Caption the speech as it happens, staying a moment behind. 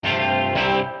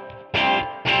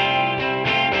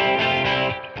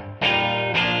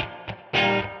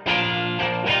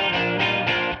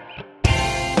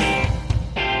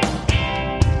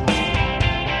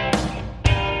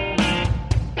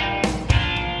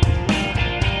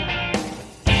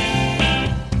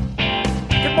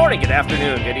morning, good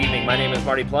afternoon, good evening. My name is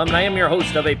Marty Plum, and I am your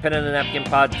host of a Pen and a Napkin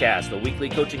podcast, the weekly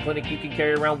coaching clinic you can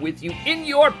carry around with you in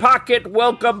your pocket.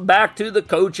 Welcome back to the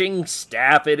coaching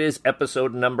staff. It is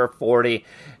episode number 40,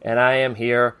 and I am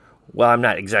here. Well, I'm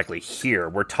not exactly here.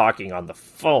 We're talking on the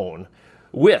phone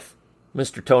with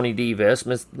Mr. Tony D. Viss,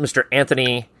 Mr.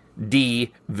 Anthony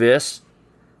D. Viss.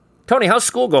 Tony, how's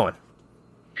school going?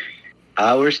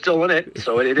 We're still in it,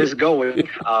 so it is going.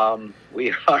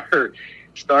 We are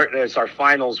starting. It's our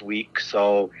finals week,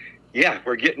 so yeah,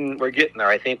 we're getting there.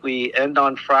 I think we end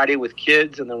on Friday with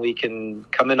kids, and then we can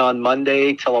come in on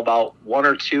Monday till about 1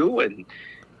 or 2, and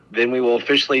then we will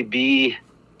officially be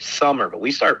summer. But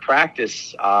we start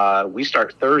practice. We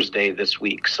start Thursday this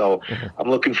week, so I'm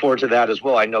looking forward to that as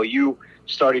well. I know you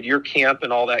started your camp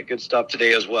and all that good stuff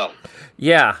today as well.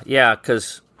 Yeah,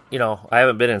 because I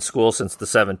haven't been in school since the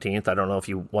 17th. I don't know if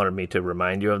you wanted me to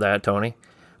remind you of that, Tony.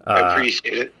 I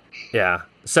appreciate it. Yeah,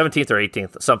 17th or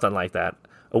 18th, something like that.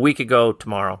 A week ago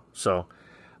tomorrow. So,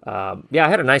 I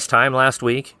had a nice time last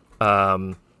week.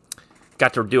 Got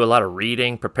to do a lot of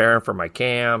reading, preparing for my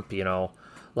camp, a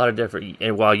lot of different.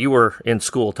 And while you were in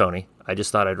school, Tony, I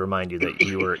just thought I'd remind you that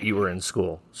you were in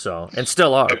school. So, and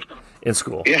still are in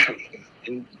school. Yeah.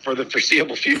 And for the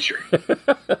foreseeable future. We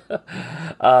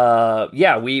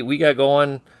got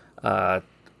going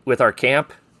with our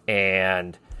camp,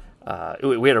 and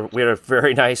we had a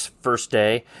very nice first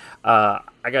day. I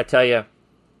got to tell you,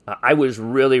 I was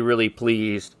really, really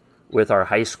pleased with our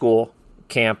high school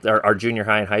camp, our junior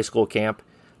high and high school camp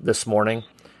this morning.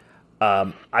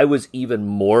 I was even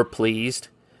more pleased,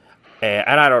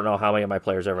 and I don't know how many of my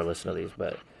players ever listen to these,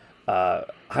 but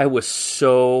I was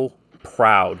so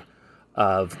proud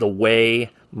of the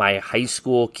way my high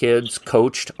school kids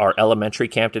coached our elementary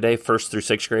camp today, 1st through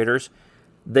 6th graders.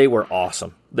 They were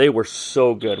awesome. They were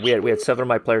so good. We had 7 of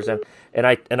my players in, and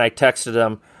I texted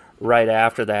them right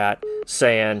after that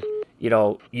saying,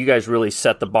 you guys really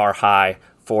set the bar high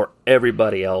for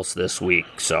everybody else this week.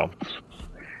 So,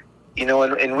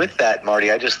 and with that,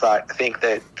 Marty, I think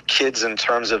that kids, in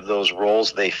terms of those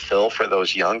roles they fill for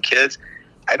those young kids,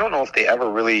 I don't know if they ever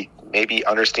really maybe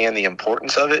understand the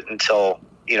importance of it until,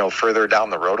 further down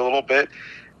the road a little bit.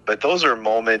 But those are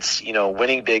moments,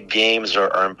 winning big games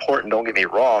are important, don't get me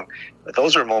wrong. But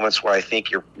those are moments where I think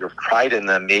your pride in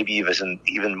them maybe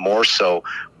even more so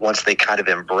once they kind of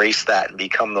embrace that and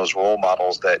become those role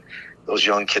models that those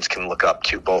young kids can look up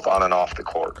to, both on and off the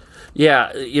court.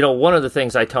 Yeah, one of the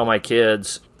things I tell my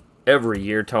kids every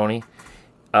year, Tony,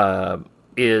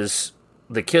 is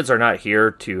the kids are not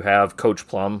here to have Coach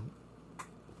Plum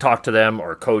talk to them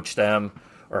or coach them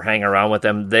or hang around with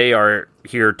them. They are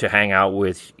here to hang out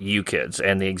with you kids.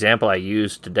 And the example I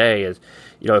used today is,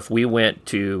 if we went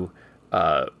to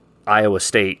Iowa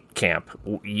State camp,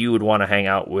 you would want to hang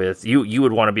out with, you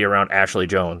would want to be around Ashley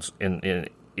Jones in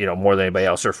more than anybody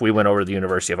else. Or if we went over to the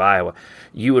University of Iowa,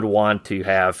 you would want to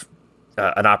have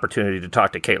an opportunity to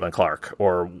talk to Caitlin Clark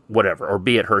or whatever, or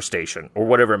be at her station or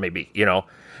whatever it may be,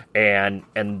 and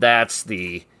that's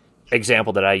the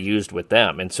example that I used with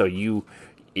them. And so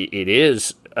it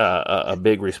is a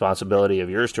big responsibility of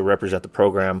yours to represent the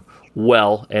program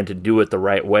well and to do it the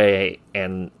right way.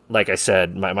 And like I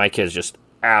said, my kids just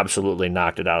absolutely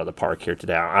knocked it out of the park here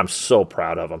today. I'm so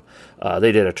proud of them.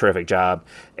 They did a terrific job.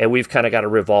 And we've kind of got a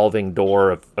revolving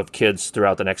door of kids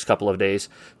throughout the next couple of days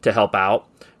to help out.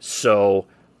 So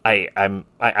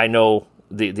I know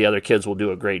the other kids will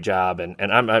do a great job, and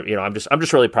I'm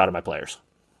just really proud of my players.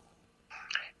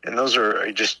 And those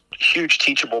are just huge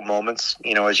teachable moments,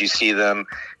 as you see them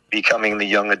becoming the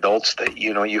young adults that,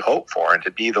 you hope for, and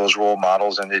to be those role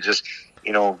models, and it just,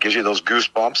 gives you those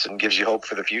goosebumps and gives you hope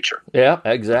for the future. Yeah,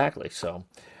 exactly. So,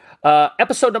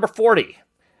 episode number 40.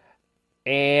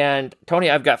 And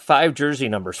Tony, I've got 5 jersey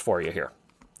numbers for you here.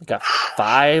 I've got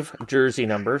 5 jersey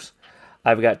numbers.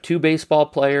 I've got 2 baseball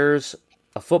players,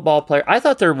 a football player. I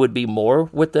thought there would be more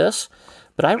with this,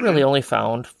 but I really only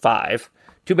found 5.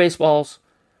 2 baseballs,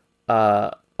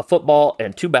 a football,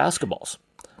 and 2 basketballs.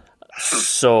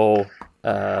 So,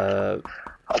 I'll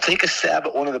take a stab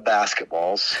at one of the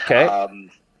basketballs. Okay.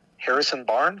 Harrison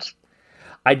Barnes?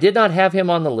 I did not have him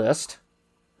on the list,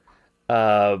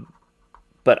 but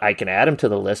I can add him to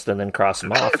the list and then cross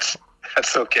him off.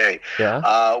 That's okay.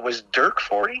 Yeah. Was Dirk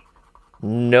 40?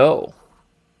 No.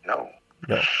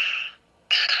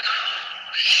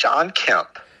 Sean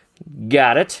Kemp.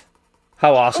 Got it.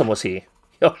 How awesome was he?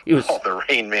 He was. The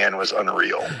Rain Man was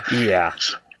unreal. Yeah.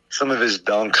 Some of his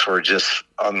dunks were just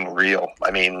unreal.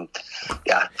 I mean,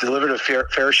 yeah, delivered a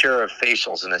fair share of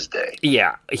facials in his day.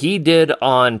 Yeah, he did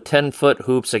on 10-foot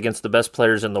hoops against the best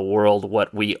players in the world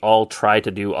what we all try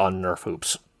to do on Nerf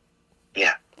hoops.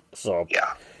 Yeah. So,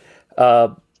 yeah.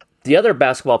 The other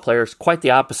basketball player is quite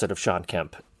the opposite of Sean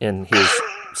Kemp in his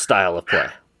style of play.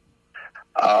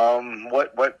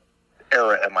 What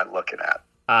era am I looking at?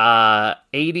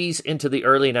 80s into the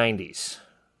early 90s.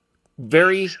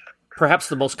 Perhaps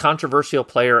the most controversial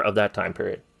player of that time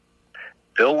period.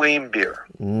 Bill Laimbeer.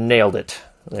 Nailed it.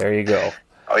 There you go.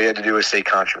 All you had to do was say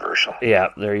controversial. Yeah,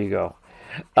 there you go.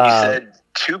 You said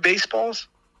 2 baseballs?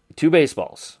 2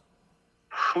 baseballs.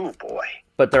 Oh, boy.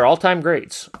 But they're all-time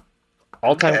greats.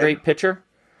 All-time great pitcher,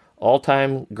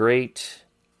 all-time great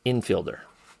infielder.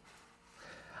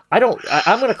 I'm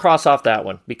going to cross off that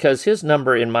one because his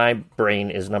number in my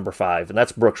brain is number 5, and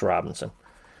that's Brooks Robinson.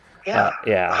 Yeah,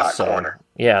 the hot corner.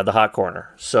 Yeah, the hot corner.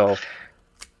 So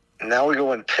now we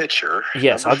go in pitcher.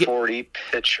 Yes, number 40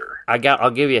 pitcher.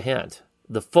 I'll give you a hint.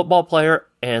 The football player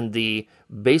and the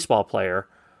baseball player,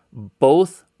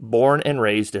 both born and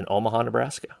raised in Omaha,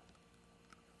 Nebraska,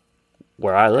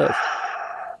 where I live.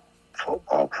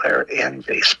 Football player and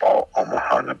baseball,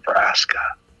 Omaha, Nebraska.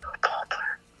 Football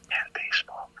player and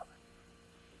baseball.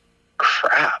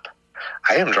 Crap.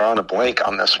 I am drawing a blank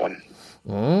on this one.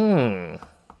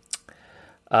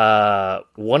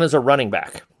 One is a running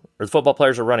back. Or the football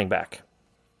player's a running back.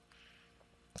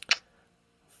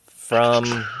 From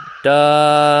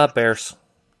the Bears.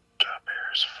 The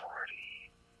Bears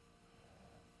 40.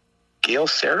 Gale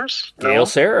Sayers? No? Gale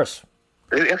Sayers.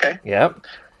 Really? Okay. Yep.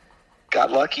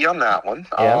 Got lucky on that one.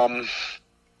 Yep.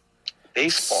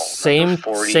 Baseball. Same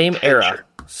 40 same pitcher. era.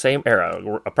 Same era.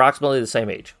 We're approximately the same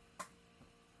age.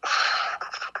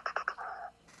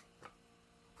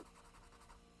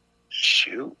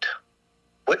 Shoot.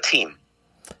 What team?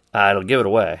 It'll give it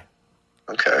away.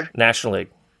 Okay. National League.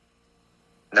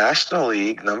 National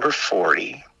League, number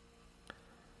 40.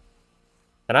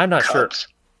 And I'm not Cubs.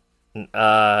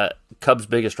 sure. Cubs'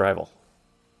 biggest rival.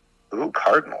 Ooh,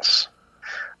 Cardinals.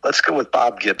 Let's go with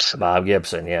Bob Gibson. Bob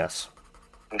Gibson, yes.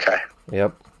 Okay.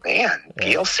 Yep. Man,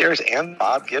 Gale Sayers and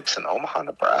Bob Gibson, Omaha,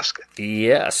 Nebraska.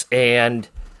 Yes, and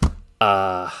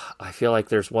I feel like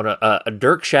there's one.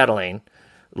 Dirk Chatelain,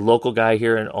 local guy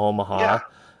here in Omaha.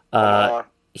 Yeah.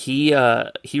 He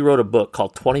wrote a book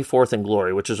called 24th and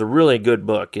Glory, which is a really good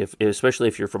book, especially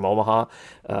if you're from Omaha.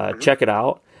 Check it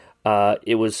out.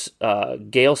 It was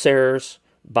Gale Sayers,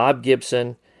 Bob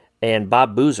Gibson, and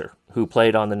Bob Boozer, who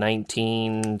played on the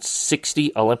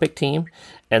 1960 Olympic team,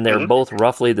 and they're both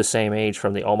roughly the same age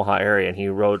from the Omaha area. And he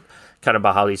wrote kind of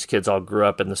about how these kids all grew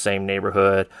up in the same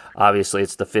neighborhood. Obviously,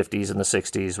 it's the 50s and the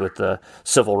 60s with the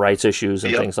civil rights issues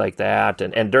and things like that.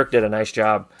 And Dirk did a nice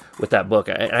job with that book.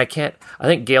 And I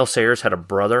think Gale Sayers had a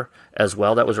brother as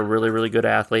well that was a really, really good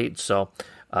athlete. So,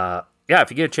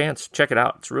 if you get a chance, check it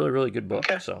out. It's a really, really good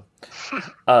book. Okay. So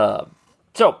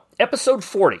episode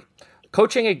 40,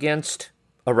 coaching against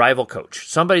a rival coach,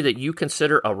 somebody that you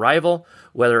consider a rival,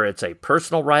 whether it's a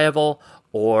personal rival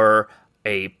or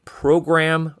a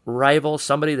program rival,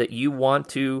 somebody that you want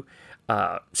to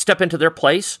step into their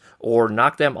place or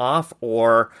knock them off,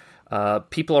 or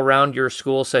people around your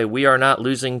school say, we are not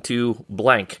losing to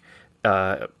blank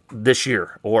this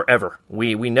year or ever.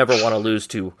 We never want to lose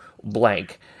to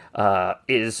blank,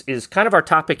 is kind of our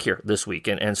topic here this week.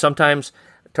 And sometimes,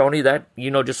 Tony, that you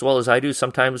know just as well as I do,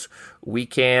 sometimes we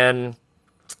can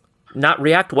not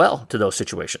react well to those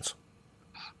situations.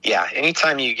 Yeah,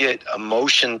 anytime you get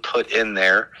emotion put in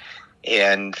there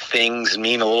and things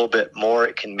mean a little bit more,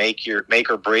 it can make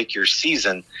or break your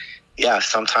season. Yeah,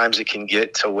 sometimes it can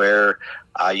get to where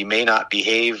you may not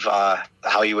behave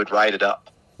how you would write it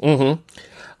up.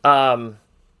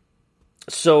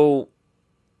 So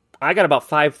I got about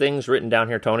 5 things written down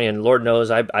here, Tony, and Lord knows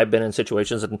I've been in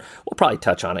situations, and we'll probably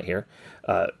touch on it here.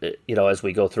 As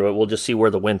we go through it, we'll just see where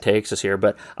the wind takes us here.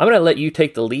 But I'm going to let you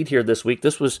take the lead here this week.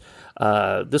 This was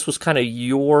kind of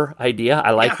your idea.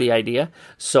 I like the idea,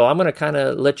 so I'm going to kind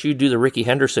of let you do the Ricky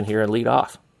Henderson here and lead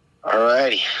off. All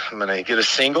righty, I'm going to get a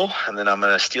single, and then I'm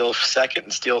going to steal second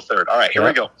and steal third. All right, here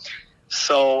we go.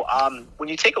 So when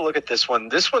you take a look at this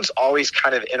one's always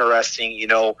kind of interesting.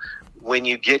 When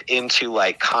you get into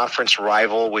like conference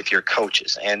rival with your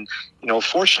coaches, and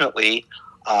fortunately.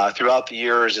 Throughout the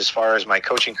years, as far as my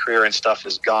coaching career and stuff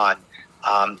has gone,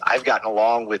 I've gotten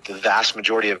along with the vast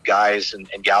majority of guys and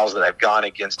gals that I've gone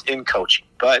against in coaching.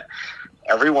 But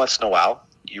every once in a while,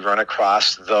 you run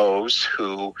across those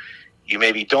who you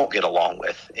maybe don't get along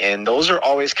with. And those are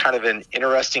always kind of an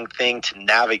interesting thing to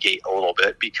navigate a little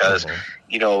bit because,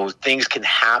 things can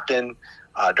happen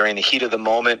during the heat of the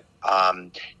moment.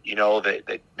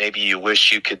 That maybe you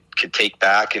wish you could take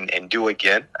back and do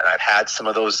again. And I've had some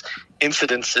of those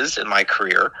incidences in my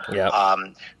career. Yeah.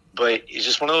 but it's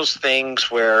just one of those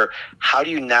things where how do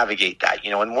you navigate that?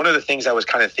 And one of the things I was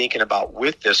kind of thinking about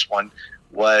with this one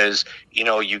was,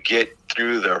 you get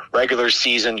through the regular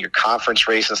season, your conference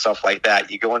race and stuff like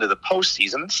that. You go into the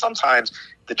postseason, and sometimes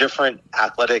the different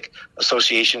athletic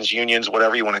associations, unions,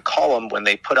 whatever you want to call them, when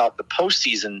they put out the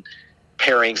postseason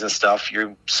pairings and stuff,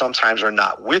 you sometimes are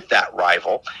not with that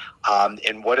rival.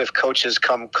 And what if coaches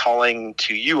come calling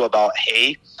to you about,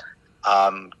 hey,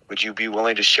 would you be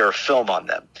willing to share film on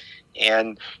them?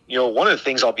 And, one of the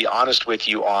things I'll be honest with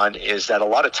you on is that a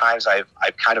lot of times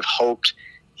I've kind of hoped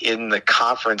in the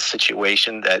conference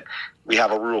situation that we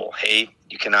have a rule. Hey,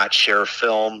 you cannot share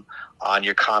film on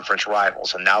your conference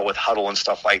rivals. And now with Huddle and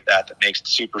stuff like that, that makes it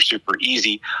super, super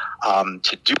easy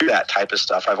to do that type of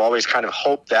stuff. I've always kind of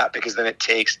hoped that, because then it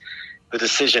takes the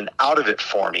decision out of it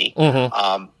for me.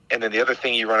 And then the other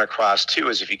thing you run across too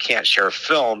is if you can't share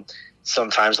film,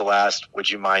 sometimes they'll ask, would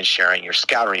you mind sharing your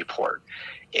scouting report?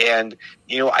 And,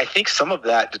 I think some of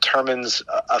that determines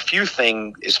a few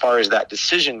things as far as that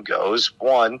decision goes.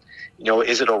 One,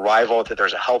 is it a rival that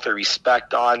there's a healthy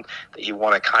respect on, that you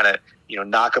want to kind of,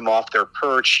 knock them off their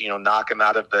perch, knock them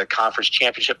out of the conference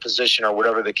championship position or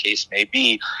whatever the case may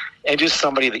be, and just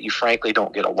somebody that you frankly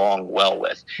don't get along well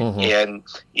with. And,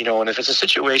 and if it's a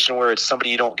situation where it's somebody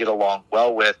you don't get along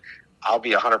well with, I'll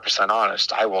be 100%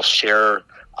 honest. I will share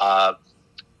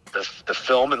the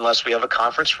film unless we have a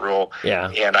conference rule. Yeah.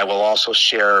 And I will also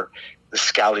share the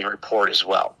scouting report as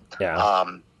well. Yeah.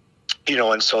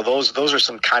 And so those are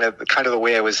some kind of the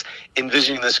way I was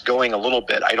envisioning this going a little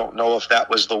bit. I don't know if that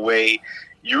was the way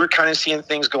you were kind of seeing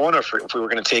things going, or if we were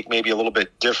going to take maybe a little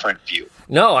bit different view.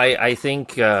 No, I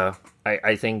think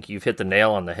I think you've hit the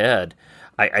nail on the head.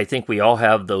 I think we all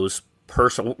have those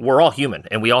personal. We're all human,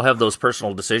 and we all have those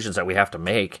personal decisions that we have to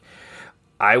make.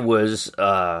 I was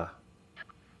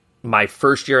my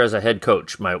first year as a head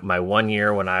coach, my 1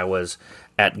 year when I was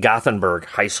at Gothenburg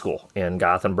High School in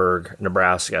Gothenburg,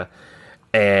 Nebraska,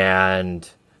 and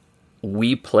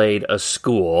we played a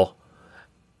school,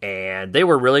 and they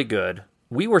were really good.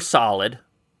 We were solid,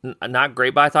 not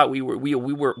great, but I thought we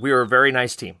were a very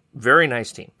nice team,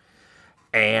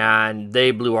 and they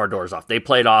blew our doors off. They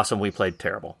played awesome, we played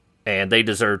terrible, and they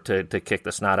deserved to kick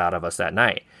the snot out of us that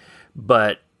night,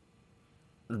 but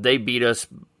they beat us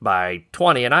by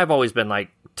 20, and I've always been like,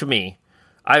 to me,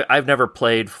 I've never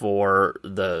played for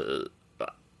the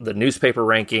newspaper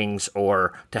rankings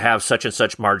or to have such and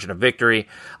such margin of victory.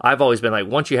 I've always been like,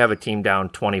 once you have a team down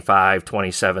 25,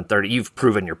 27, 30, you've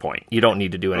proven your point. You don't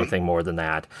need to do anything more than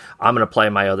that. I'm going to play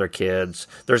my other kids.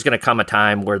 There's going to come a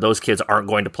time where those kids aren't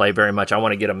going to play very much. I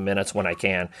want to get them minutes when I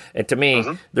can. And to me,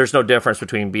 there's no difference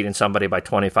between beating somebody by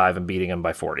 25 and beating them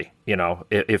by 40,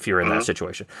 if you're in that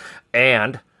situation.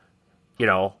 And,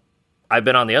 I've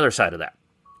been on the other side of that,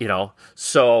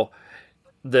 So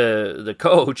the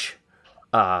coach,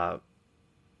 for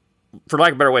lack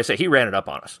of a better way to say, he ran it up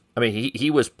on us. I mean, he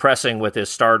was pressing with his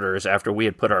starters after we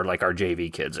had put our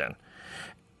JV kids in,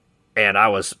 and I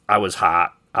was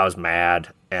hot. I was mad,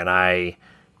 and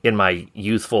in my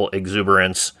youthful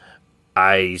exuberance,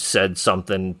 I said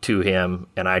something to him,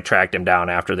 and I tracked him down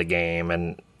after the game,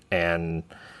 and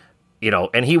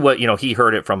he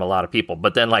heard it from a lot of people.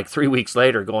 But then, 3 weeks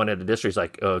later, going into district, he's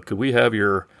like, "Could we have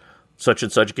your such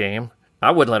and such game?"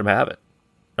 I wouldn't let him have it.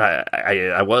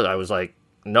 I was like,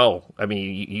 no. I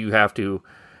mean, you have to,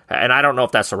 and I don't know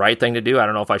if that's the right thing to do. I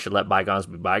don't know if I should let bygones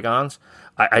be bygones.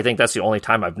 I think that's the only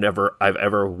time I've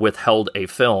ever withheld a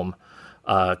film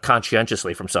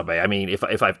conscientiously from somebody. I mean,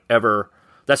 if I've ever,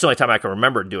 that's the only time I can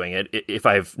remember doing it. If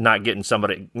I've not gotten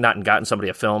somebody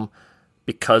a film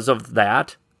because of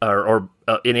that, or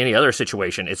in any other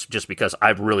situation, it's just because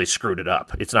I've really screwed it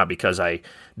up. It's not because I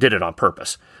did it on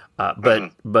purpose.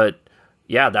 But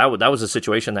yeah, that was a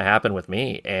situation that happened with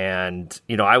me, and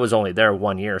I was only there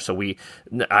 1 year, so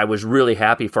I was really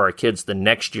happy for our kids. The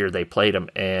next year they played them,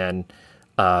 and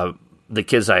the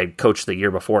kids I had coached the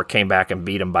year before came back and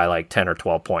beat them by 10 or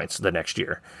 12 points the next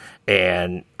year,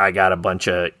 and I got a bunch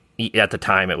of, at the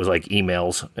time it was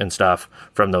emails and stuff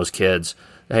from those kids.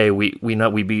 Hey, we know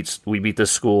we beat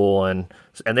this school, and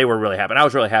they were really happy. And I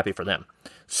was really happy for them.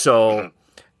 So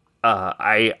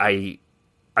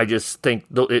I just think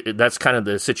that's kind of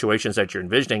the situations that you're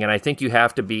envisioning, and I think you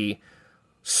have to be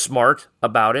smart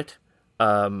about it.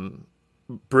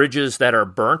 Bridges that are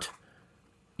burnt,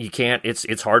 you can't.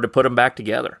 It's hard to put them back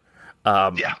together.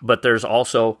 But there's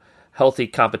also healthy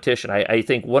competition. I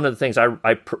think one of the things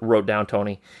I wrote down,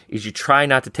 Tony, is you try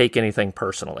not to take anything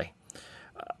personally.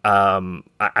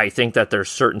 I think that there's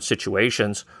certain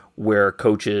situations where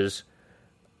coaches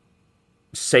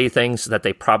say things that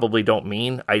they probably don't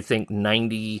mean. I think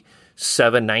 97%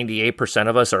 98%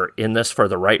 of us are in this for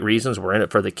the right reasons. We're in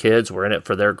it for the kids. We're in it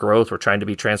for their growth. We're trying to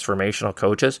be transformational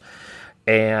coaches.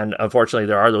 And unfortunately,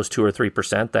 there are those 2 or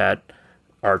 3% that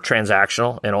are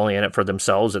transactional and only in it for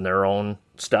themselves and their own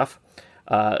stuff.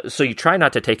 So you try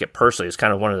not to take it personally. It's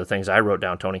kind of one of the things I wrote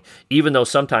down, Tony. Even though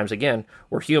sometimes, again,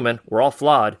 we're human, we're all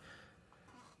flawed,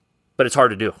 but it's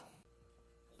hard to do.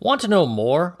 Want to know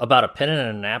more about A Pen and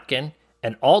a Napkin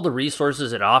and all the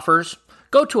resources it offers?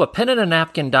 Go to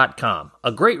apenandanapkin.com,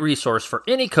 a great resource for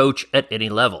any coach at any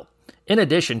level. In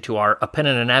addition to our A Pen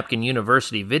and a Napkin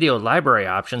University video library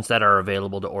options that are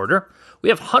available to order, we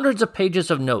have hundreds of pages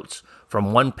of notes,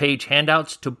 from one-page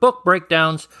handouts to book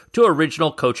breakdowns to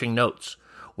original coaching notes.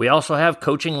 We also have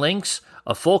coaching links,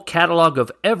 a full catalog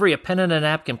of every A Pen and a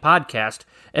Napkin podcast,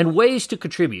 and ways to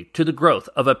contribute to the growth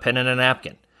of A Pen and a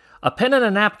Napkin.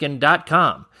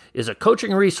 apenandanapkin.com is a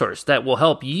coaching resource that will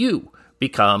help you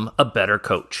become a better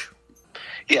coach.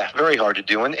 Yeah, very hard to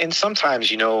do. And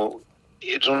sometimes,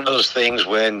 it's one of those things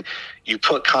when you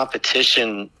put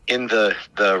competition in the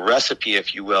recipe,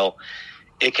 if you will,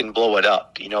 it can blow it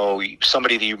up.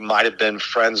 Somebody that you might have been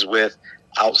friends with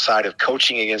outside of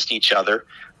coaching against each other,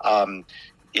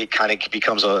 it kind of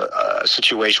becomes a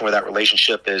situation where that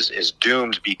relationship is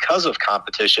doomed because of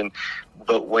competition.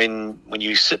 But when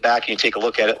you sit back and you take a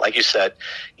look at it, like you said,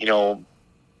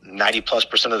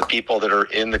 90+% of the people that are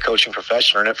in the coaching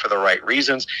profession are in it for the right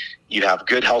reasons. You have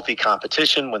good, healthy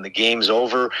competition. When the game's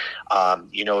over,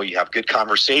 you have good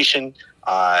conversation.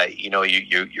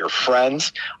 You're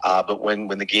friends. But when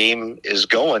the game is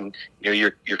going,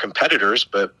 you're competitors.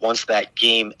 But once that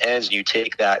game ends and you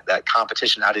take that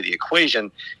competition out of the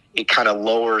equation, it kind of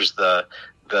lowers the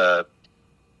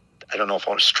I don't know if I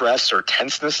want to stress or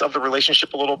tenseness of the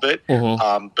relationship a little bit.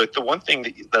 Mm-hmm. But the one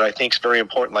thing that I think is very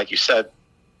important, like you said,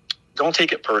 don't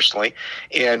take it personally.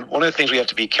 And one of the things we have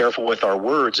to be careful with our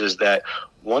words is that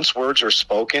once words are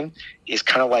spoken, it's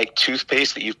kind of like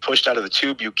toothpaste that you've pushed out of the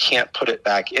tube. You can't put it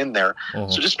back in there.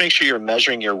 Mm-hmm. So just make sure you're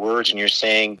measuring your words and you're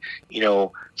saying,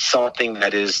 something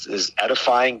that is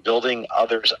edifying, building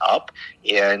others up,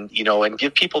 and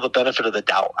give people the benefit of the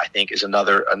doubt, I think is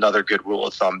another good rule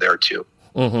of thumb there too.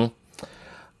 Mm-hmm.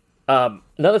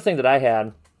 Another thing that I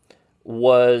had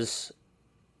was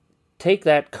take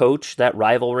that coach, that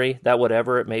rivalry, that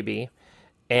whatever it may be,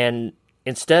 and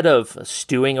instead of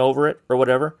stewing over it or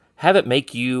whatever, have it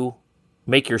make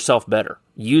yourself better.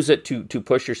 Use it to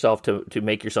push yourself to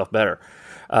make yourself better.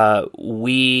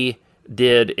 We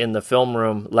did in the film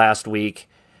room last week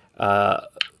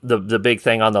the big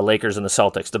thing on the Lakers and the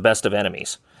Celtics, the best of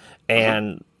enemies.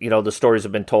 And, the stories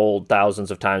have been told thousands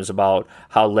of times about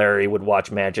how Larry would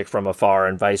watch Magic from afar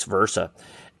and vice versa.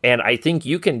 And I think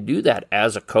you can do that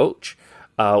as a coach.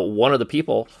 One of the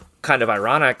people, kind of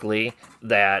ironically,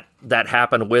 that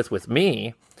happened with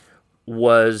me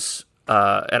was,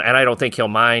 and I don't think he'll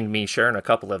mind me sharing a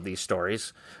couple of these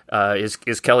stories,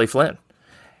 is Kelly Flynn.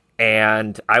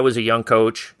 And I was a young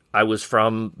coach. I was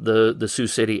from the Sioux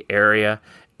City area.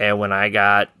 And when I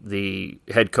got the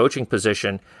head coaching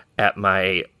position at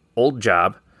my old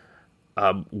job,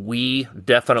 we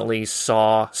definitely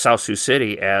saw South Sioux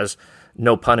City as,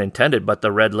 no pun intended, but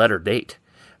the red letter date.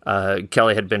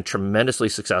 Kelly had been tremendously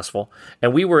successful,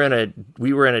 and we were in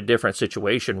a different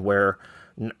situation where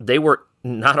they were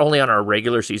not only on our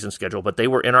regular season schedule, but they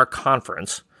were in our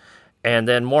conference, and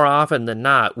then more often than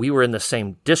not, we were in the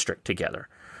same district together.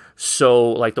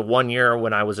 So, like the one year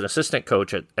when I was an assistant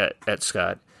coach at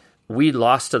Scott, we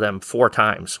lost to them 4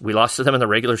 times. We lost to them in the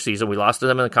regular season. We lost to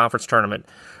them in the conference tournament.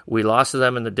 We lost to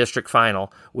them in the district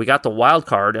final. We got the wild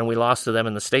card, and we lost to them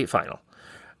in the state final.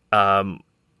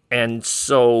 And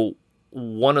so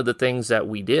one of the things that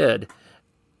we did,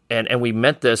 and we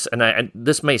meant this, and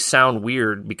this may sound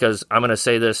weird because I'm going to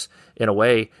say this in a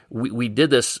way, we did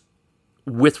this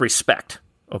with respect,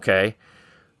 okay?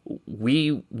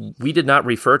 We did not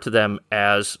refer to them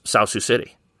as South Sioux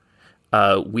City.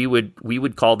 We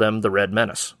would call them the Red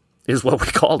Menace, is what we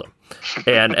called them.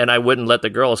 And I wouldn't let the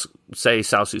girls say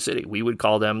South Sioux City. We would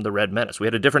call them the Red Menace. We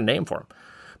had a different name for them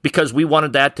because we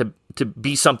wanted that to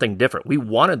be something different. We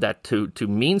wanted that to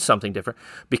mean something different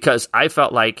because I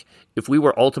felt like if we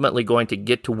were ultimately going to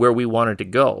get to where we wanted to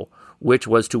go, which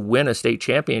was to win a state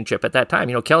championship at that time,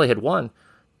 Kelly had won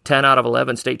 10 out of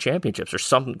 11 state championships or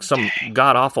some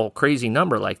god-awful crazy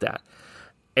number like that.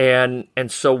 And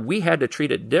so we had to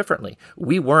treat it differently.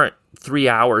 We weren't 3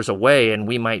 hours away and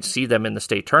we might see them in the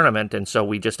state tournament, and so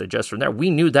we just adjust from there. We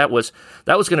knew that was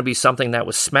going to be something that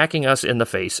was smacking us in the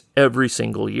face every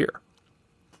single year.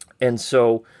 And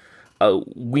so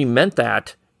we meant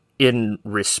that in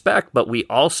respect, but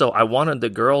I wanted the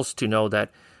girls to know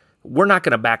that we're not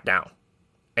going to back down.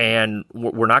 and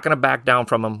we're not going to back down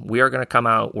from them. We are going to come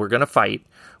out. We're going to fight.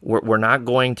 We're not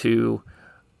going to.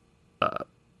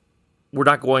 We're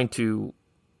not going to,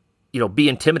 be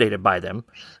intimidated by them.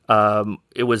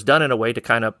 It was done in a way to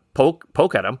kind of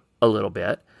poke at them a little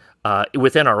bit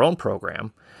within our own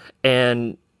program,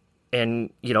 and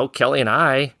Kelly and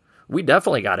I, we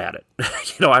definitely got at it.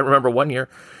 I remember one year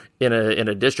in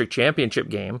a district championship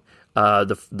game.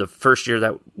 The first year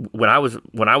that when I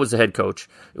was the head coach,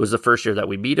 it was the first year that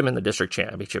we beat him in the district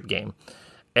championship game.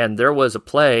 And there was a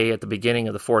play at the beginning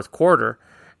of the fourth quarter,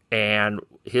 and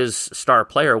his star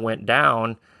player went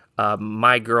down.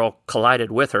 My girl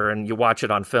collided with her, and you watch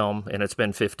it on film, and it's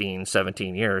been 15,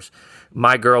 17 years.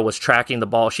 My girl was tracking the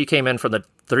ball. She came in from the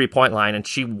 3-point line, and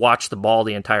she watched the ball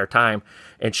the entire time,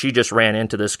 and she just ran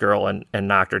into this girl and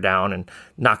knocked her down and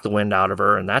knocked the wind out of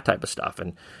her and that type of stuff.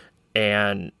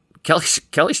 And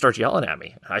Kelly starts yelling at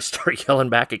me. I start yelling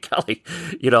back at Kelly,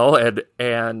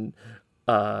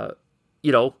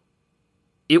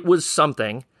 it was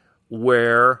something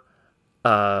where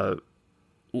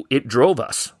it drove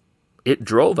us. It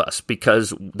drove us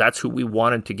because that's who we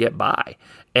wanted to get by.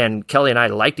 And Kelly and I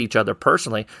liked each other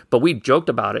personally, but we joked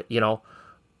about it,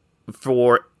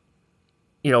 for,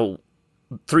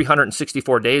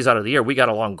 364 days out of the year, we got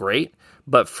along great.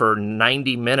 But for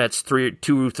 90 minutes,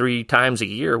 2-3 times a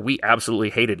year, we absolutely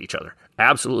hated each other.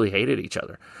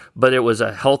 But it was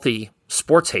a healthy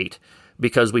sports hate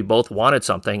because we both wanted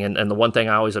something. And the one thing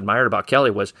I always admired about Kelly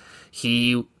was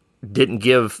he didn't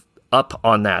give up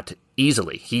on that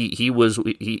easily. He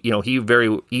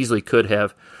very easily could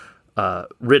have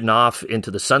ridden off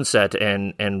into the sunset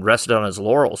and rested on his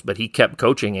laurels, but he kept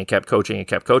coaching and kept coaching and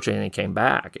kept coaching, and he came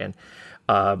back. And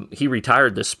he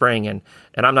retired this spring, and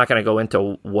I'm not going to go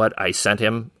into what I sent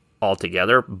him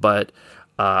altogether, but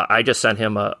I just sent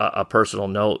him a personal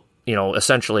note,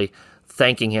 essentially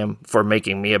thanking him for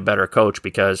making me a better coach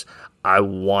because I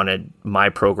wanted my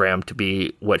program to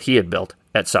be what he had built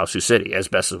at South Sioux City as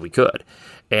best as we could.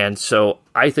 And so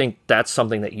I think that's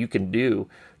something that you can do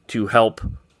to help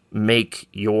make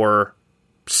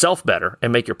yourself better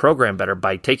and make your program better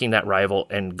by taking that rival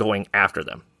and going after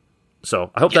them.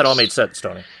 So I hope that all made sense,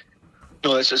 Tony.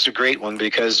 No, that's just a great one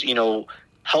because,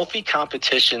 healthy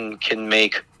competition can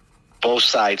make both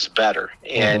sides better.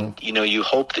 And, you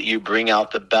hope that you bring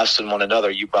out the best in one another.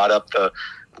 You brought up the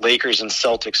Lakers and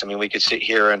Celtics. I mean, we could sit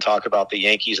here and talk about the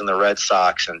Yankees and the Red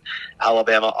Sox and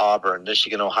Alabama, Auburn,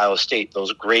 Michigan, Ohio State,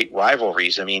 those great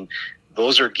rivalries. I mean,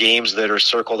 those are games that are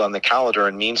circled on the calendar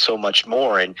and mean so much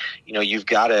more. And, you've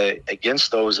got to,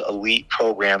 against those elite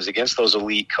programs, against those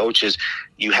elite coaches,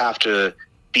 you have to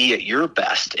be at your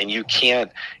best, and you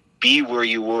can't be where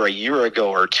you were a year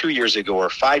ago or 2 years ago or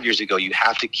 5 years ago. You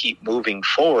have to keep moving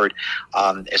forward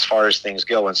as far as things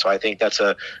go. And so I think that's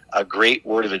a great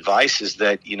word of advice is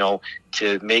that,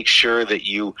 to make sure that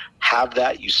you have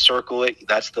that, you circle it.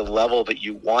 That's the level that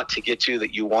you want to get to,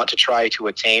 that you want to try to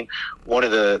attain. One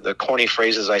of the corny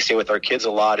phrases I say with our kids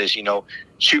a lot is,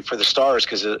 shoot for the stars,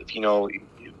 because,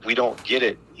 we don't get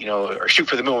it, or shoot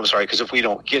for the moon, because if we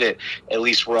don't get it, at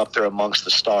least we're up there amongst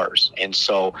the stars. And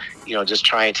so, just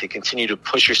trying to continue to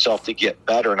push yourself to get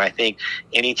better. And I think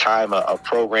anytime a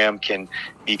program can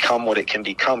become what it can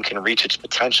become, can reach its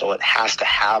potential, it has to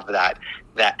have that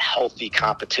healthy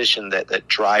competition that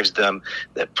drives them,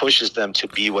 that pushes them to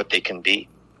be what they can be.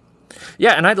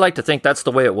 Yeah, and I'd like to think that's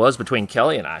the way it was between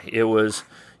Kelly and I. It was,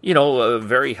 a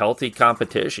very healthy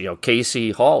competition.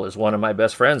 Casey Hall is one of my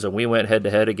best friends, and we went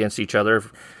head-to-head against each other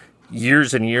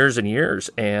years and years and years.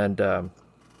 And,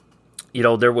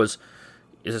 there was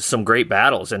some great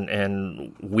battles,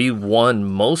 and we won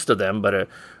most of them, but,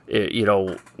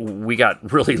 we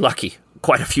got really lucky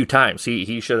quite a few times.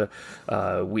 He should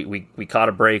have, we caught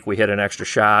a break, we hit an extra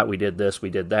shot, we did this,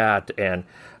 we did that. And,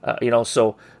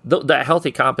 so that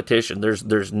healthy competition,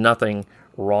 there's nothing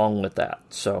wrong with that.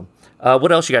 So,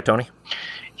 what else you got, Tony?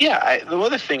 Yeah, the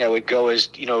other thing I would go is,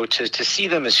 to see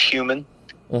them as human.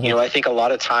 Mm-hmm. I think a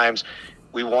lot of times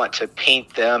we want to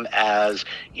paint them as,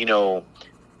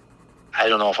 I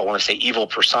don't know if I want to say evil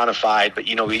personified, but,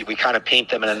 we kind of paint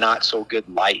them in a not so good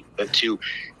light. But to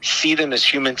see them as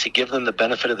human, to give them the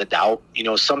benefit of the doubt,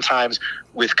 sometimes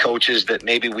with coaches that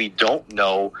maybe we don't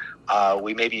know,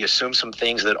 we maybe assume some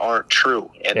things that aren't true.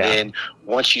 And then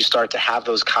once you start to have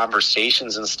those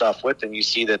conversations and stuff with them, you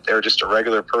see that they're just a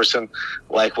regular person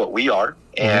like what we are.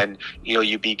 Mm-hmm. And,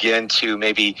 you begin to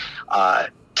maybe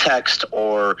text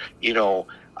or,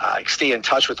 stay in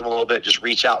touch with them a little bit, just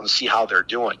reach out and see how they're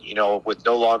doing. With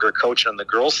no longer coaching on the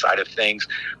girls' side of things,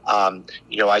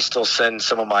 I still send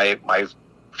some of my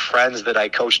friends that I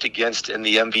coached against in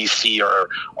the MVC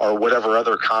or whatever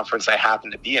other conference I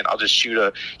happen to be in. I'll just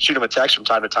shoot them a text from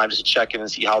time to time just to check in and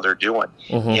see how they're doing.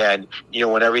 And,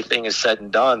 when everything is said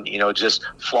and done, just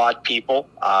flawed people,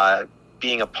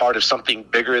 being a part of something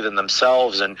bigger than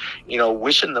themselves and,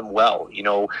 wishing them well.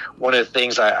 One of the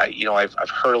things I've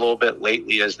heard a little bit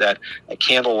lately is that a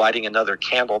candle lighting another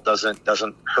candle doesn't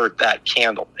hurt that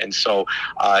candle. And so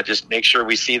just make sure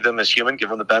we see them as human, give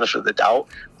them the benefit of the doubt,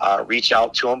 reach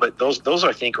out to them. But those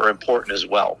I think are important as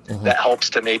well. That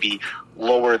helps to maybe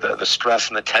lower the stress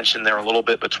and the tension there a little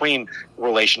bit between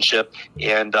relationship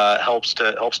and helps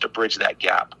to bridge that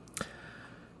gap.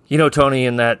 Tony,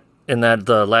 in that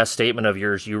the last statement of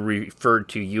yours, you referred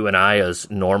to you and I as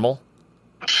normal.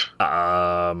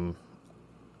 I'm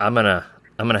gonna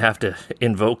have to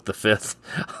invoke the fifth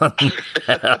on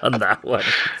that one.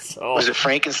 So. Was it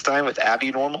Frankenstein with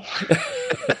Abby normal?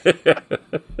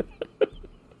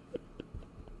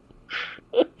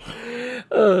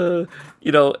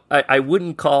 I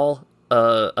wouldn't call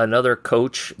another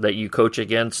coach that you coach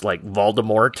against like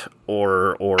Voldemort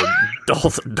or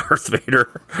Darth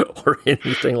Vader or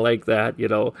anything like that,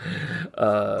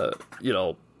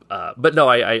 but no,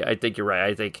 I think you're right.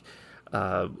 I think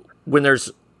when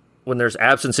there's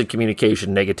absence of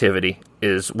communication, negativity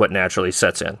is what naturally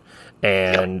sets in.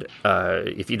 And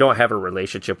if you don't have a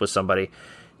relationship with somebody,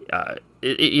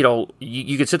 you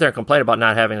can sit there and complain about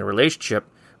not having a relationship,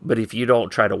 but if you don't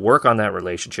try to work on that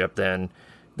relationship, then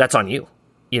that's on you.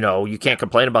 You can't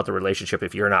complain about the relationship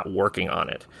if you're not working on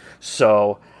it.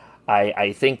 So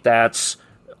I think that's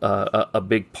a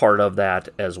big part of that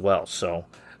as well. So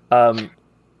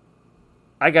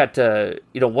I got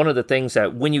one of the things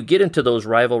that when you get into those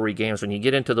rivalry games, when you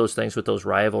get into those things with those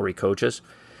rivalry coaches,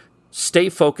 stay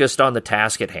focused on the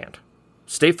task at hand.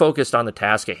 Stay focused on the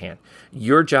task at hand.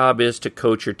 Your job is to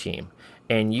coach your team,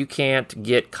 and you can't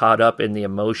get caught up in the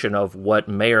emotion of what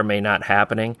may or may not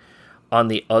happening on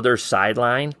the other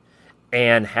sideline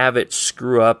and have it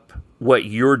screw up what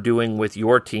you're doing with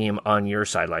your team on your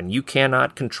sideline. You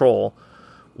cannot control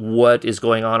what is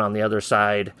going on the other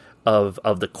side of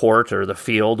the court or the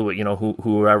field,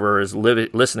 whoever is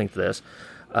listening to this.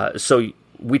 So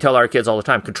we tell our kids all the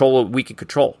time, control what we can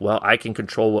control. Well, I can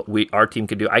control what our team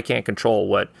can do. I can't control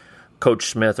what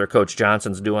Coach Smith or Coach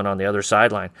Johnson's doing on the other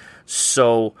sideline.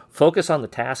 So focus on the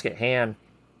task at hand.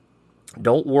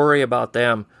 Don't worry about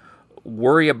them.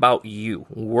 Worry about you.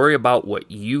 Worry about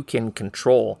what you can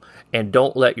control, and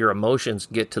don't let your emotions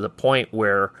get to the point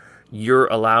where you're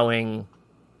allowing,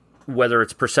 whether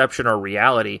it's perception or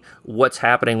reality, what's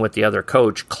happening with the other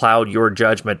coach cloud your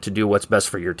judgment to do what's best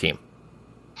for your team.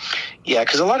 Yeah,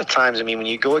 because a lot of times, when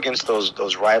you go against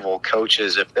those rival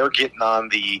coaches, if they're getting on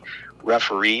the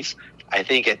referees, I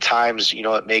think at times,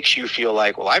 it makes you feel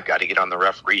like, well, I've got to get on the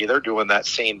referee. They're doing that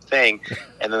same thing.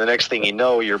 And then the next thing you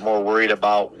know, you're more worried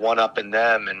about one-upping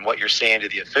them and what you're saying to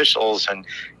the officials, and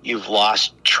you've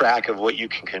lost track of what you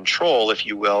can control, if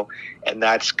you will, and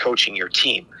that's coaching your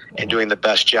team and doing the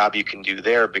best job you can do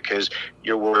there because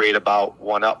you're worried about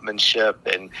one-upmanship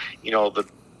and,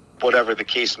 whatever the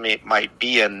case might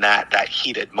be in that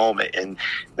heated moment. And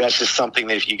that's just something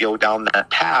that if you go down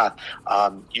that path,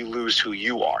 you lose who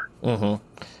you are. Mm-hmm.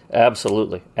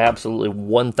 Absolutely.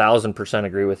 1,000%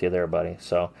 agree with you there, buddy.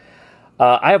 So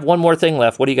I have one more thing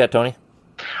left. What do you got, Tony?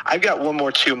 I've got one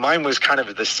more too. Mine was kind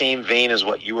of the same vein as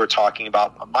what you were talking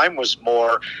about. Mine was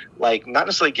more like not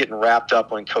necessarily getting wrapped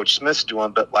up on Coach Smith's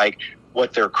doing, but like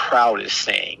what their crowd is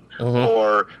saying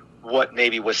or what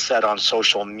maybe was said on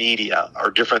social media or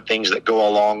different things that go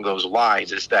along those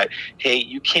lines. Is that, hey,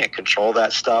 you can't control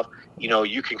that stuff.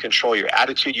 You can control your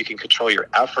attitude, you can control your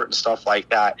effort and stuff like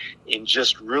that, and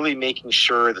just really making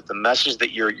sure that the message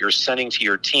that you're sending to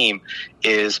your team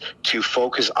is to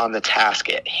focus on the task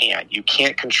at hand. You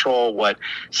can't control what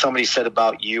somebody said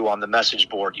about you on the message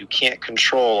board. You can't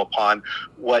control upon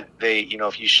what they,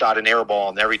 if you shot an air ball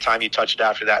and every time you touch it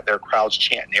after that, their crowd's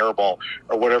chanting air ball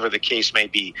or whatever the case may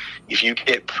be. If you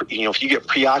get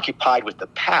preoccupied with the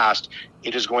past,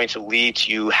 it is going to lead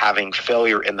to you having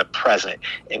failure in the present.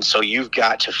 And so you've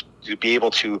got to be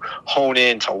able to hone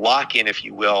in, to lock in, if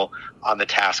you will, on the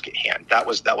task at hand. That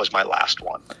was my last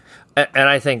one. And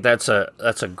I think that's a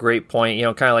great point.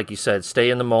 Kind of like you said, stay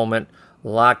in the moment,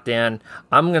 locked in.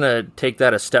 I'm going to take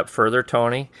that a step further,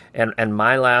 Tony. And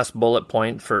my last bullet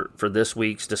point for this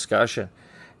week's discussion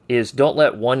is don't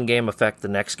let one game affect the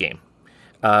next game.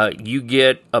 You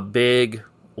get a big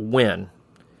win,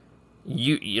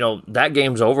 that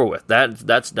game's over with.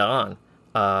 That's done.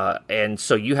 And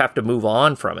so you have to move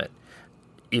on from it.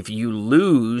 If you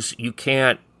lose, you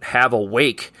can't have a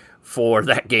wake for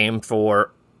that game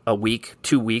for a week,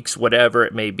 2 weeks, whatever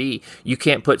it may be. You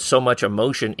can't put so much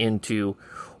emotion into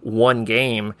one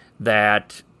game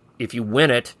that if you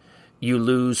win it, you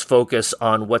lose focus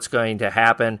on what's going to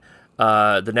happen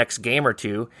the next game or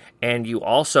two, and you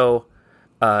also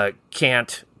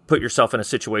can't put yourself in a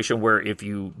situation where if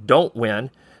you don't win,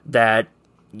 that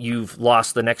you've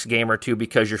lost the next game or two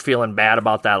because you're feeling bad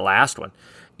about that last one.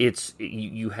 It's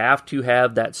you have to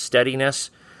have that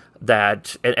steadiness,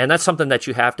 and that's something that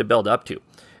you have to build up to.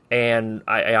 And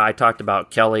I talked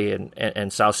about Kelly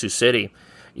and South Sioux City.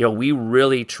 We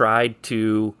really tried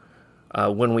to,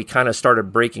 when we kind of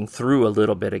started breaking through a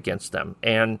little bit against them.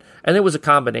 And it was a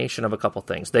combination of a couple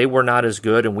things. They were not as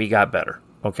good, and we got better.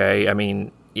 Okay? I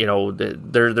mean,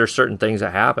 there's certain things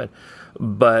that happen.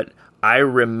 But I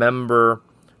remember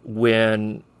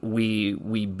when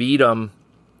we beat them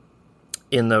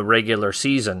in the regular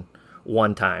season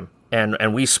one time,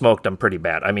 and we smoked them pretty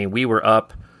bad. I mean, we were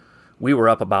up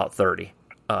about 30,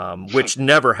 which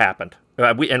never happened.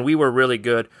 We were really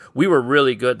good. We were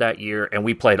really good that year, and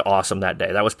we played awesome that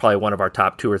day. That was probably one of our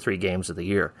top 2 or 3 games of the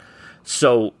year.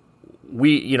 So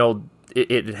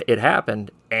it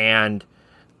happened, and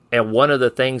one of the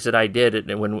things that I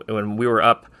did when we were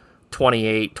up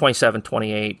 27,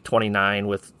 28, 29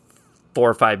 with 4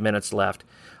 or 5 minutes left,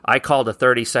 I called a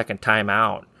 30-second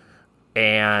timeout,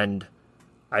 and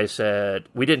I said,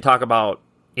 we didn't talk about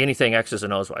anything X's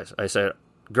and O's wise. I said,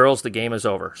 girls, the game is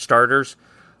over. Starters,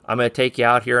 I'm going to take you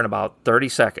out here in about 30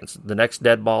 seconds. The next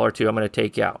dead ball or two, I'm going to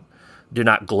take you out. Do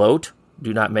not gloat.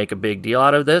 Do not make a big deal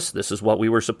out of this. This is what we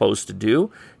were supposed to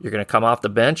do. You're going to come off the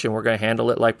bench, and we're going to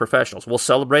handle it like professionals. We'll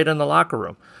celebrate in the locker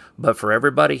room. But for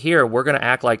everybody here, we're going to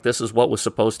act like this is what was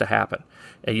supposed to happen.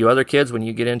 And you other kids, when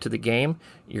you get into the game,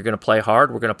 you're going to play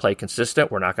hard. We're going to play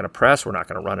consistent. We're not going to press. We're not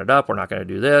going to run it up. We're not going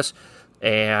to do this.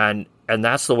 And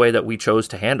that's the way that we chose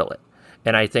to handle it.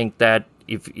 And I think that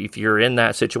if you're in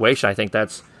that situation, I think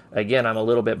that's, again, I'm a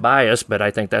little bit biased, but I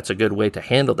think that's a good way to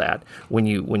handle that when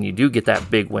you do get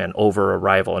that big win over a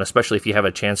rival, and especially if you have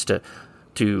a chance to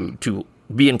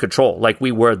be in control like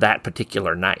we were that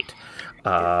particular night.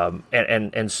 And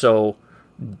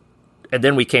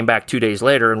then we came back 2 days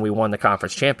later and we won the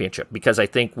conference championship because I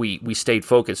think we stayed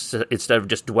focused instead of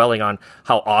just dwelling on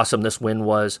how awesome this win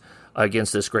was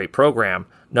against this great program.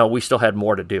 No, we still had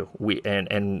more to do.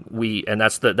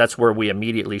 That's where we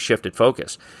immediately shifted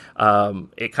focus.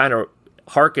 It kind of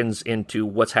harkens into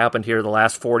what's happened here the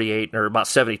last 48 or about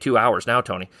 72 hours now,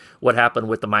 Tony. What happened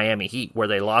with the Miami Heat, where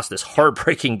they lost this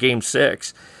heartbreaking Game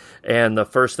 6. And the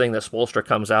first thing that Spoelstra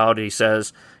comes out, he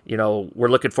says, we're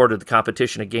looking forward to the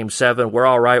competition at Game 7. We're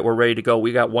all right. We're ready to go.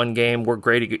 We got one game. We're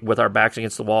great with our backs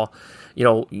against the wall.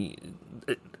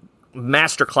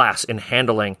 Masterclass in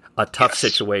handling a tough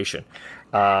situation.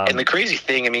 And the crazy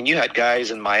thing, I mean, you had guys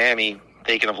in Miami,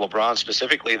 thinking of LeBron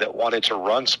specifically, that wanted to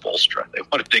run Spoelstra. They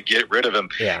wanted to get rid of him.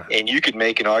 Yeah. And you could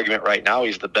make an argument right now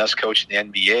he's the best coach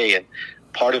in the NBA. And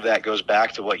part of that goes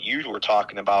back to what you were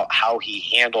talking about, how he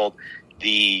handled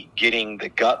getting the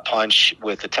gut punch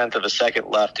with the 10th of a second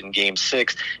left in Game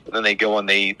 6, and then they go and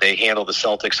they handle the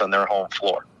Celtics on their home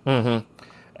floor. Mm-hmm.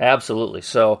 Absolutely.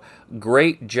 So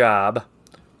great job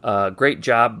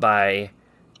by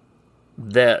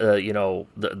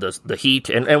the Heat,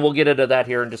 and we'll get into that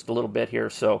here in just a little bit here.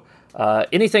 So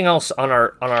anything else on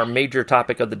our major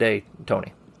topic of the day,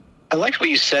 Tony? I liked what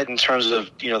you said in terms of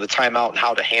the timeout and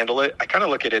how to handle it. I kind of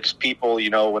look at it as people,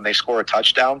 when they score a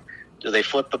touchdown, do they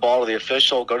flip the ball to the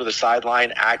official, go to the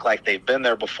sideline, act like they've been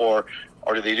there before,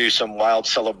 or do they do some wild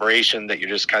celebration that you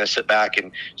just kind of sit back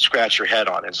and scratch your head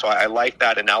on? And so I like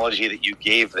that analogy that you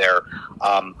gave there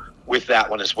with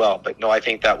that one as well. But no, I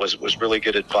think that was really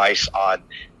good advice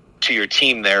to your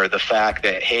team there, the fact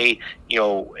that, hey,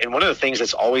 and one of the things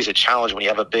that's always a challenge when you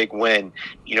have a big win,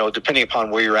 depending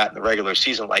upon where you're at in the regular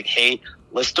season, like, hey,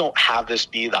 let's don't have this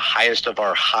be the highest of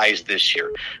our highs this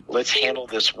year. Let's handle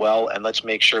this well, and let's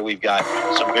make sure we've got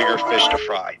some bigger fish to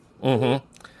fry.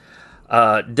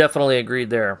 Mm-hmm. Definitely agreed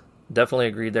there.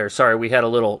 Sorry, we had a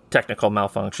little technical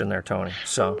malfunction there, Tony.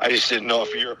 So I just didn't know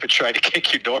if Europe had tried to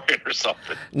kick your door in or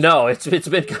something. No, it's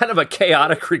been kind of a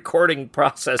chaotic recording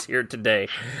process here today.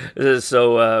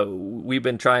 So we've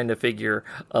been trying to figure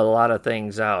a lot of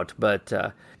things out. But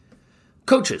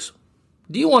coaches,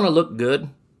 do you want to look good?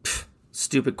 Pfft,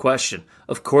 stupid question.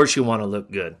 Of course you want to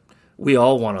look good. We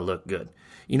all want to look good.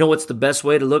 You know what's the best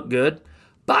way to look good?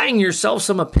 Buying yourself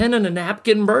some Pen and a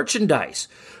Napkin merchandise.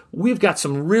 We've got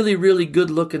some really, really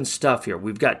good-looking stuff here.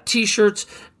 We've got T-shirts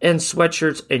and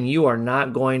sweatshirts, and you are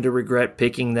not going to regret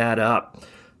picking that up.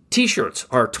 T-shirts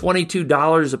are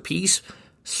 $22 a piece.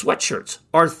 Sweatshirts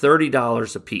are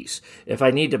 $30 a piece. If I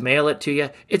need to mail it to you,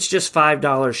 it's just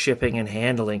 $5 shipping and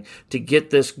handling to get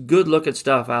this good-looking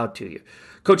stuff out to you.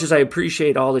 Coaches, I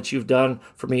appreciate all that you've done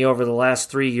for me over the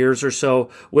last 3 years or so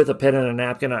with a pen and a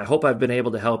napkin. I hope I've been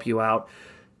able to help you out.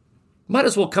 Might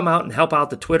as well come out and help out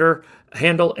the Twitter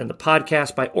handle and the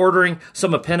podcast by ordering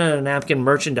some pen and a napkin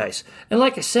merchandise. And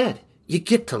like I said, you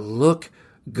get to look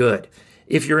good.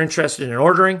 If you're interested in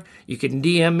ordering, you can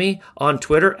DM me on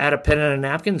Twitter at a pen and a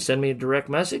napkin, send me a direct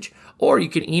message, or you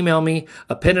can email me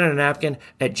a pen and a napkin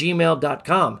at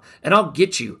gmail.com, and I'll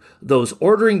get you those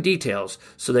ordering details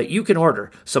so that you can order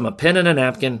some a pen and a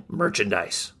napkin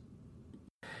merchandise.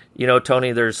 You know,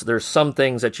 Tony, there's some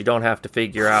things that you don't have to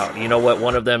figure out. You know what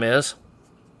one of them is?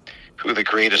 Who the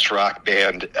greatest rock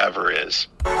band ever is.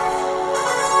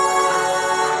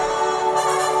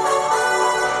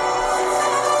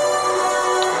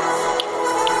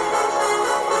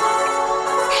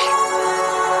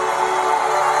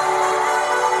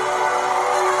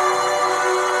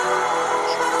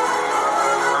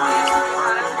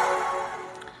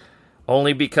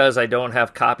 Only because I don't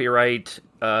have copyright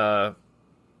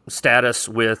status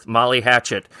with Molly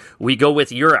Hatchet. We go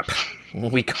with Europe.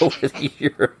 We go with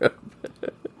Europe.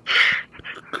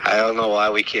 I don't know why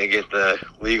we can't get the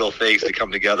legal things to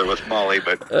come together with Molly,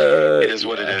 but it is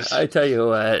what it is. I tell you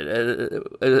what,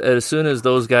 as soon as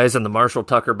those guys in the Marshall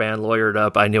Tucker band lawyered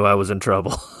up, I knew I was in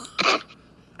trouble.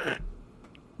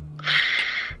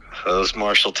 Those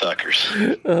Marshall Tuckers.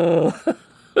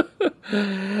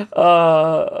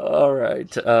 All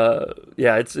right.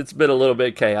 Yeah, it's been a little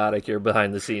bit chaotic here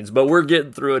behind the scenes, but we're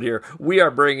getting through it here. We are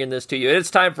bringing this to you.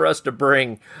 It's time for us to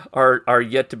bring our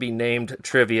yet to be named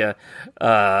trivia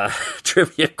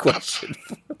question.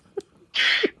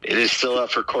 It is still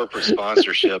up for corporate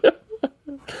sponsorship.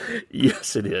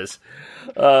 Yes, it is.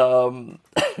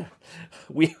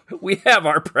 We have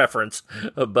our preference,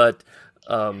 but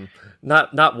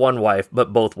not one wife,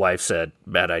 but both wives said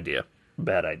bad idea.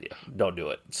 Bad idea. Don't do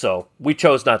it. So we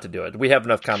chose not to do it. We have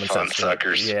enough common sense.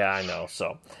 Suckers. Yeah, I know.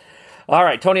 So, all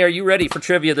right, Tony, are you ready for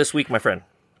trivia this week, my friend?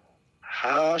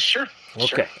 Sure. Okay.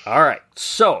 Sure. All right.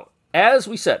 So, as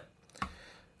we said,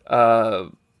 the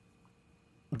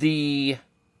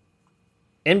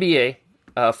NBA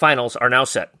finals are now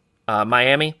set.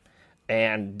 Miami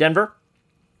and Denver,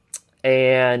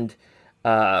 and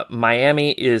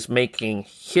Miami is making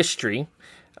history.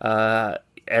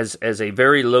 As a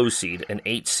very low seed, an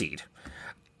 8 seed.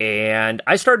 And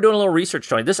I started doing a little research,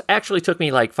 Tony. This actually took me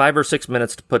like 5 or 6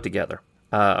 minutes to put together.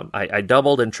 I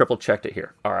doubled and triple checked it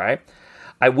here. All right.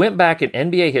 I went back in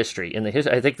NBA history.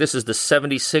 I think this is the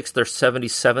 76th or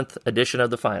 77th edition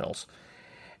of the finals.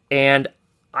 And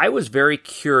I was very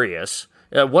curious.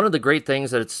 One of the great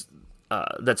things that's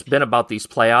been about these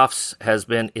playoffs has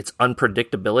been its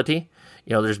unpredictability.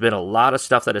 You know, there's been a lot of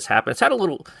stuff that has happened. It's had a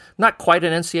little, not quite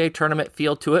an NCAA tournament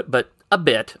feel to it, but a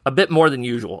bit more than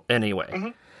usual anyway. Mm-hmm.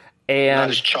 And not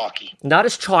as chalky. Not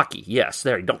as chalky. Yes,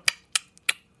 there you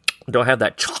don't have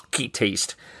that chalky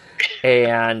taste.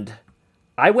 And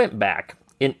I went back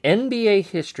in NBA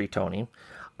history, Tony.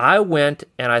 I went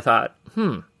and I thought,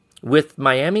 with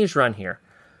Miami's run here,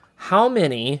 how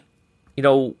many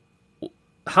low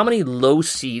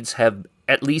seeds have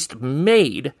at least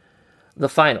made the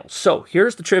finals? So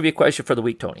here's the trivia question for the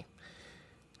week, Tony.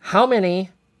 How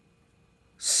many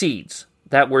seeds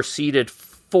that were seeded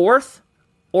 4th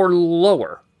or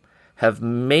lower have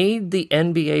made the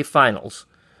NBA finals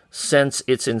since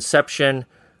its inception?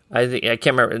 I can't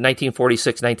remember,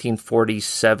 1946,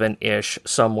 1947-ish,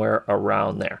 somewhere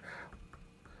around there.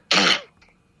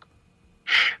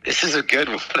 This is a good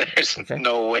one. There's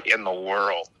no way in the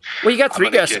world. Well, you got 3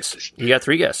 guesses. You got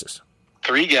 3 guesses.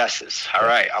 3 guesses. All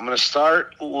right. I'm going to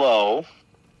start low.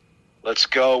 Let's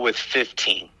go with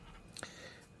 15.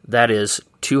 That is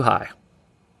too high.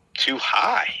 Too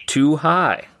high? Too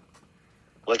high.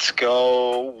 Let's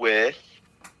go with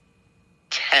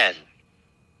 10.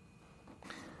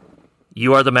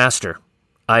 You are the master.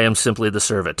 I am simply the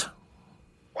servant.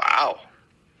 Wow.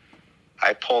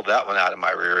 I pulled that one out of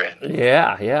my rear end.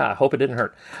 Yeah. I hope it didn't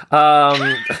hurt.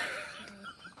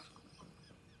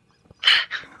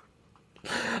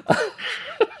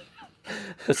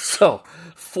 So,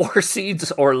 4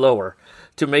 seeds or lower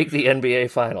to make the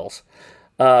NBA Finals.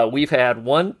 We've had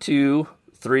 1, 2,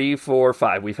 3, 4,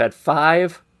 5. We've had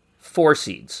 5 4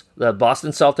 seeds. The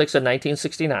Boston Celtics in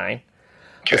 1969.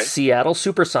 Okay. The Seattle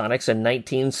Supersonics in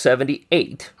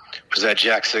 1978. Was that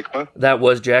Jack Sikma? That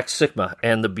was Jack Sikma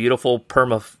and the beautiful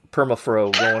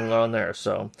permafro going on there.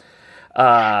 So,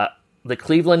 the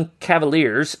Cleveland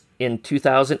Cavaliers in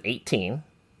 2018.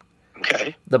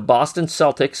 Okay. the Boston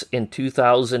Celtics in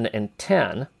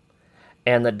 2010,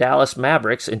 and the Dallas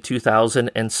Mavericks in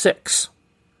 2006.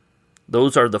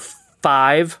 Those are the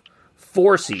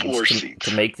four seeds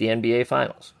to make the NBA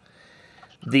Finals.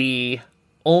 The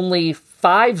only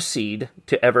 5 seed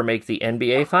to ever make the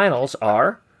NBA Finals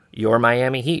are your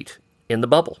Miami Heat in the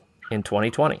bubble in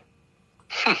 2020.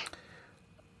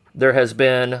 There has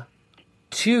been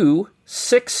 2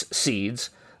 6 seeds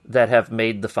that have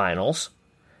made the finals.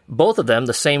 Both of them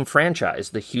the same franchise,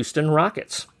 the Houston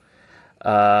Rockets. In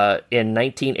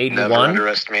 1981. Never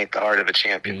underestimate the heart of a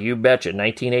champion. You betcha.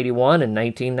 1981 and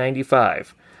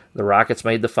 1995. The Rockets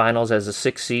made the finals as a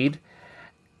 6 seed.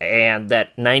 And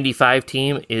that 95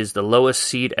 team is the lowest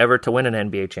seed ever to win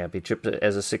an NBA championship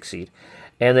as a 6 seed.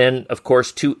 And then, of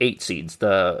course, 2 8 seeds.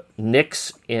 The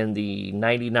Knicks in the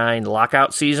 99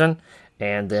 lockout season.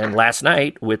 And then last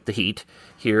night with the Heat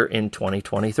here in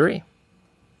 2023.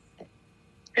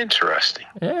 Interesting.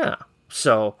 Yeah.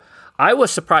 So I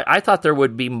was surprised. I thought there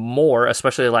would be more,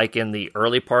 especially like in the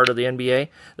early part of the NBA,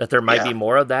 that there might be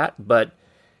more of that. But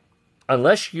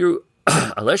unless you're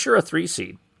a 3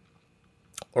 seed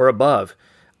or above,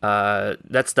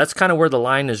 that's kind of where the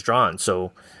line is drawn.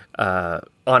 So on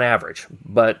average,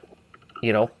 but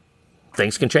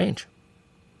things can change.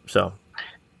 So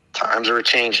times are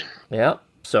changing. Yeah.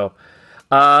 So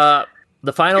the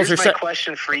finals Here's are set. My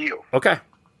question for you. Okay.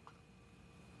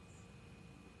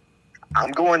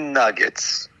 I'm going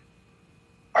Nuggets.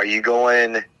 Are you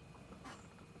going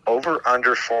over,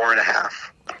 under 4.5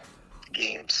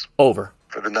 games? Over.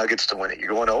 For the Nuggets to win it. You're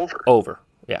going over. Over.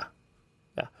 Yeah.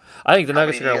 Yeah. I think the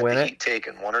Nuggets are going to win it. Heat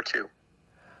taken 1 or 2?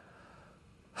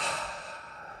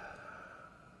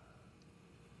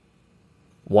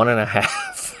 One and a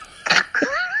half.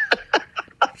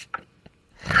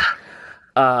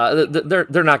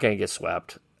 They're not going to get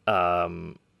swept.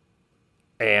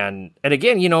 And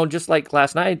again, just like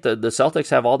last night, the Celtics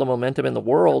have all the momentum in the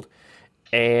world,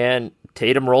 and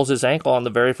Tatum rolls his ankle on the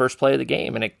very first play of the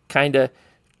game, and it kind of,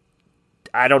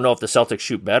 I don't know if the Celtics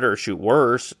shoot better or shoot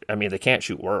worse. I mean, they can't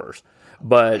shoot worse,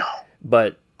 but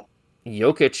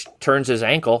Jokic turns his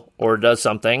ankle or does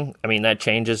something. I mean, that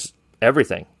changes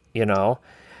everything,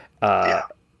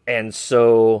 And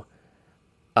so,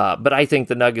 but I think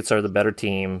the Nuggets are the better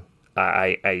team.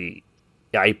 I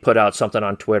put out something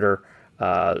on Twitter.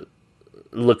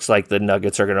 Looks like the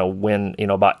Nuggets are going to win.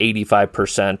 About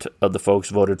 85% of the folks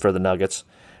voted for the Nuggets.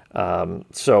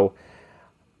 So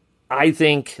I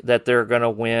think that they're going to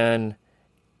win.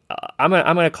 I'm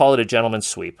going to call it a gentleman's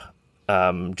sweep,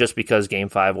 just because Game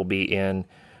 5 will be in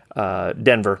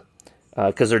Denver.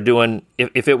 Because they're doing.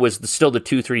 If it was still the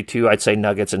 2-3-2, I'd say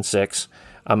Nuggets in 6.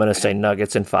 I'm going to say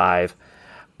Nuggets in 5.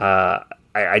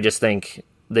 I just think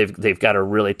they've got a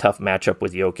really tough matchup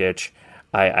with Jokic.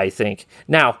 I think.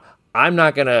 Now,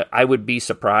 I would be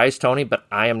surprised, Tony, but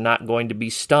I am not going to be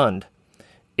stunned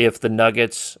if the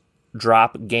Nuggets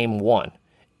drop Game 1.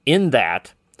 In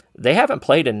that, they haven't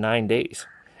played in 9 days.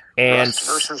 And rest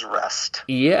versus rest.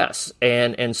 Yes,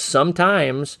 and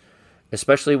sometimes,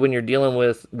 especially when you're dealing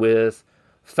with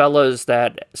fellas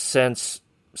that since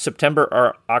September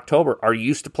or October are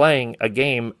used to playing a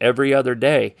game every other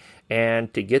day,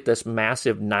 and to get this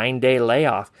massive 9-day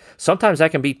layoff, sometimes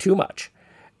that can be too much.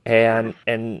 And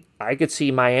I could see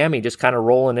Miami just kind of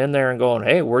rolling in there and going,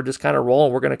 hey, we're just kind of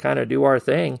rolling. We're going to kind of do our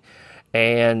thing.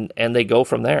 And they go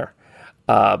from there.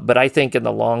 But I think in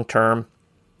the long term,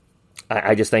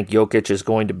 I just think Jokic is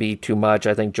going to be too much.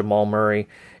 I think Jamal Murray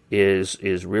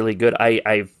is really good.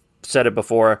 I've said it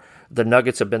before. The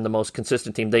Nuggets have been the most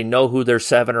consistent team. They know who their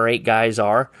 7 or 8 guys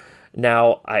are.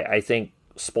 Now, I think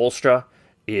Spoelstra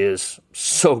is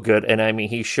so good. And I mean,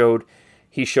 he showed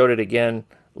it again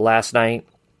last night.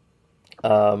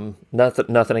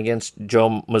 Nothing against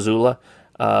Joe Mazzulla,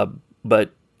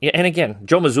 but and again,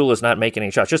 Joe Mazzulla is not making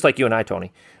any shots. Just like you and I,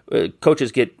 Tony,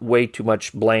 coaches get way too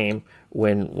much blame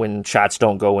when shots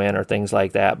don't go in or things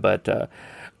like that. But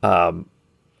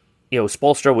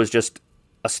Spoelstra was just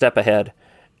a step ahead,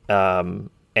 and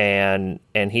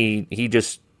he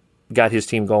just got his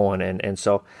team going, and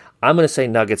so I'm going to say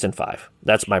Nuggets in 5.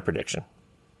 That's my prediction.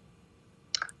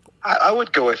 I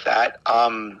would go with that.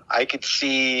 I could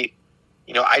see.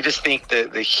 I just think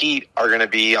that the Heat are going to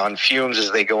be on fumes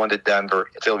as they go into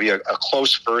Denver. It'll be a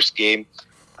close first game.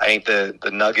 I think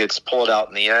the Nuggets pull it out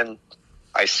in the end.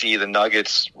 I see the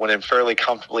Nuggets winning fairly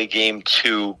comfortably Game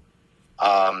 2.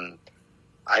 I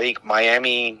think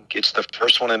Miami gets the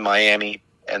first one in Miami,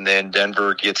 and then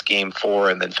Denver gets Game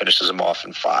 4 and then finishes them off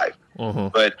in 5. Mm-hmm.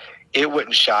 But it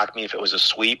wouldn't shock me if it was a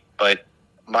sweep. But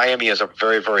Miami is a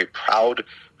very, very proud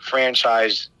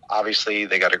franchise. Obviously,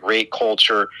 they got a great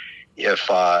culture. if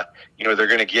they're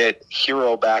going to get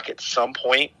Hero back at some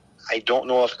point. I don't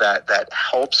know if that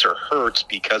helps or hurts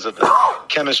because of the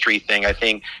chemistry thing. I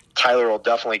think Tyler will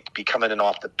definitely be coming in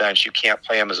off the bench. You can't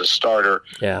play him as a starter.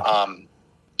 Yeah.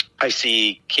 I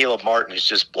see Caleb Martin is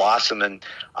just blossoming.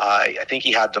 I think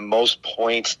he had the most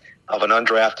points of an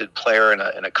undrafted player in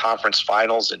a conference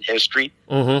finals in history.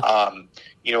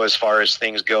 Mm-hmm. As far as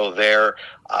things go there.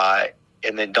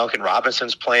 And then Duncan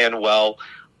Robinson's playing well.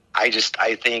 I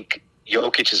think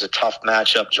Jokic is a tough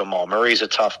matchup. Jamal Murray's a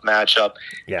tough matchup.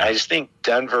 Yeah. I just think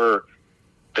Denver,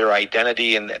 their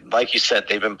identity, and like you said,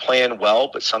 they've been playing well,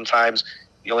 but sometimes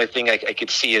the only thing I could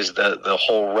see is the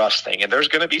whole rust thing. And there's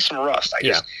going to be some rust.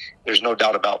 There's no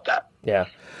doubt about that. Yeah.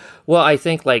 Well, I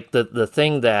think like the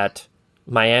thing that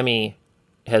Miami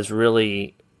has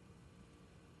really,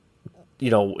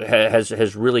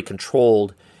 has really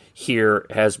controlled here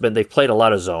has been they've played a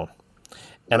lot of zone.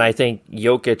 And I think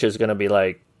Jokic is going to be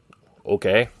like,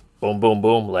 okay, boom, boom,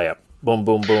 boom, layup. Boom,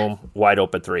 boom, boom, wide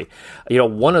open three.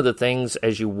 One of the things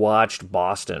as you watched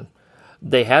Boston,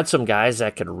 they had some guys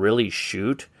that could really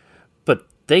shoot, but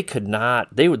they could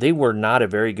not. They were not a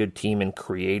very good team in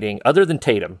creating, other than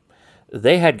Tatum.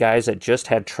 They had guys that just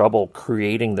had trouble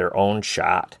creating their own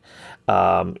shot.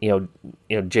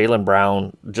 Jaylen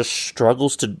Brown just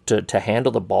struggles to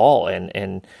handle the ball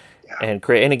and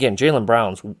create. And again, Jaylen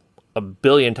Brown's a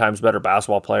billion times better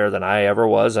basketball player than I ever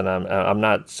was, and I'm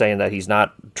not saying that he's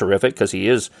not terrific because he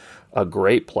is a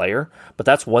great player. But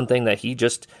that's one thing that he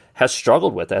just has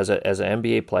struggled with as an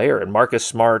NBA player. And Marcus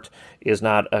Smart is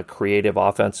not a creative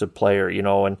offensive player,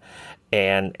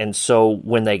 and so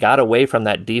when they got away from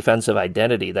that defensive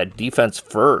identity, that defense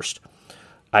first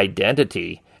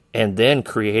identity, and then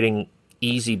creating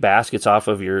easy baskets off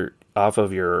of your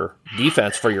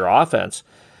defense for your offense,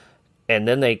 and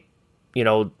then they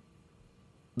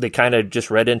kind of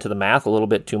just read into the math a little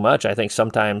bit too much. I think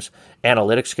sometimes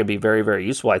analytics can be very, very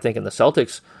useful. I think in the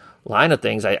Celtics line of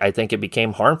things, I think it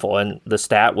became harmful, and the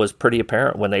stat was pretty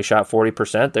apparent. When they shot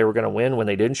 40%, they were going to win. When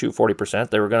they didn't shoot 40%,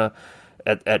 they were going to,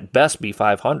 at best, be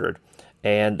 500.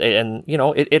 And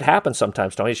it happens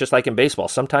sometimes, Tony. It's just like in baseball.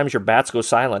 Sometimes your bats go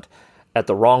silent at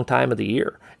the wrong time of the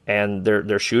year, and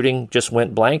their shooting just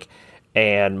went blank,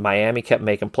 and Miami kept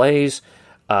making plays.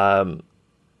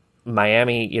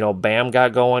 Miami, Bam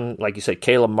got going. Like you said,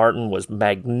 Caleb Martin was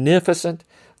magnificent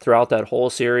throughout that whole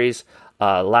series.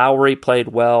 Lowry played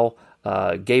well.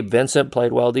 Gabe Vincent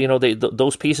played well.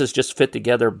 Those pieces just fit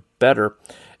together better.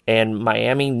 And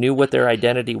Miami knew what their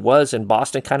identity was, and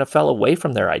Boston kind of fell away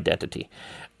from their identity.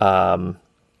 And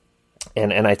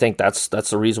I think that's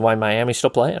the reason why Miami's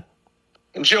still playing.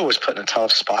 And Joe was put in a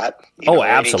tough spot.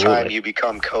 Absolutely. Anytime you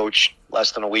become coach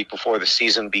less than a week before the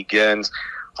season begins,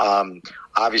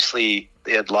 obviously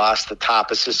they had lost the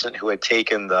top assistant who had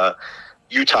taken the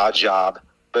Utah job.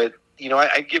 But,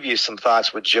 I give you some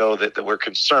thoughts with Joe that were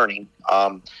concerning.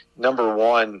 Number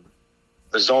one,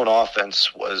 the zone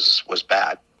offense was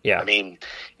bad. Yeah. I mean,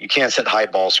 you can't set high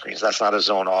ball screens. That's not a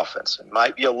zone offense. It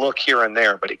might be a look here and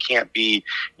there, but it can't be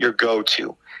your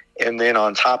go-to. And then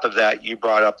on top of that, you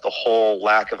brought up the whole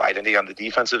lack of identity on the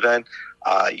defensive end.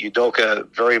 Udoka,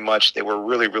 very much, they were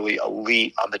really, really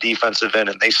elite on the defensive end,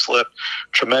 and they slipped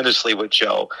tremendously with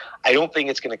Joe. I don't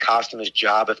think it's going to cost him his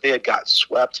job. If they had got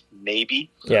swept, maybe.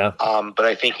 Yeah. But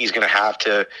I think he's going to have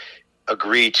to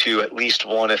agree to at least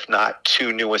one, if not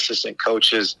two, new assistant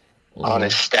coaches on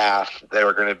his staff. That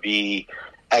are going to be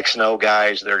X and O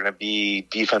guys. They're going to be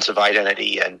defensive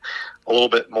identity and a little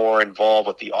bit more involved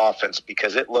with the offense,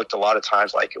 because it looked a lot of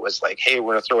times like it was like, hey,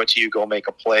 we're going to throw it to you, go make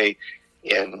a play.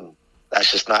 And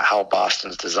that's just not how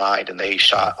Boston's designed. And they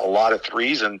shot a lot of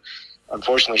threes and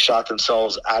unfortunately shot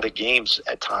themselves out of games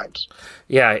at times.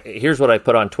 Yeah, here's what I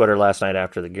put on Twitter last night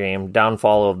after the game.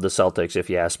 Downfall of the Celtics, if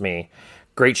you ask me.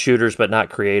 Great shooters, but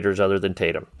not creators other than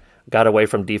Tatum. Got away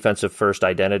from defensive first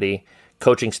identity.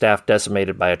 Coaching staff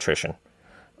decimated by attrition.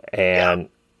 And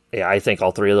yeah, I think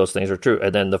all three of those things are true.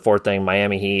 And then the fourth thing,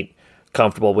 Miami Heat,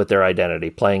 comfortable with their identity,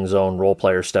 playing zone, role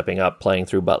players stepping up, playing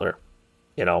through Butler.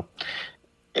 And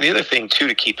the other thing, too,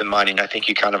 to keep in mind, and I think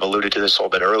you kind of alluded to this a little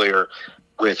bit earlier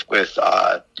with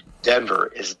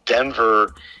Denver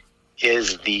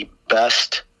is the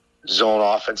best zone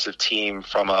offensive team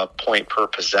from a point per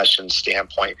possession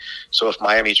standpoint. So if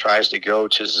Miami tries to go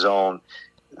to zone,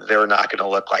 they're not going to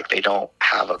look like they don't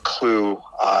have a clue,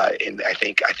 and I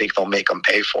think they'll make them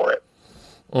pay for it.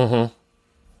 Mm-hmm.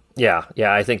 Yeah,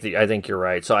 I think you're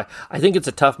right. So I think it's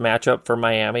a tough matchup for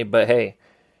Miami, but hey,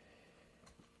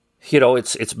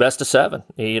 it's best of seven,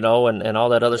 and all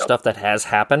that other stuff that has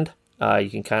happened. You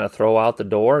can kind of throw out the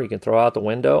door, you can throw out the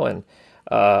window, and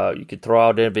You could throw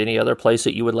out of any other place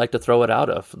that you would like to throw it out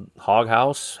of. Hog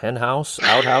house, hen house,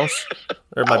 outhouse.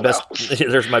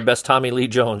 There's my best Tommy Lee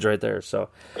Jones right there. So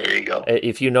there you go.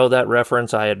 If you know that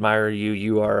reference, I admire you.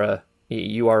 You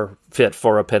are fit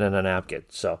for a pen and a napkin.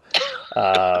 So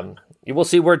we'll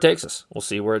see where it takes us.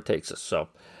 So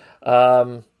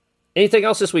anything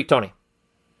else this week, Tony?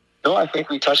 No, I think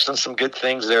we touched on some good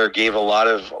things there. Gave a lot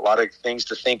of things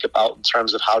to think about in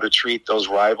terms of how to treat those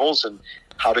rivals and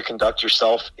how to conduct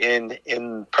yourself in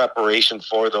preparation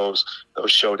for those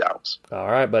showdowns.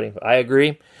 All right, buddy. I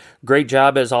agree. Great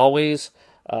job as always.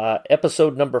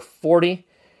 Episode number 40,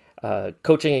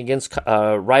 coaching against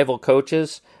rival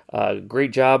coaches.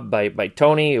 Great job by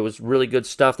Tony. It was really good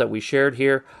stuff that we shared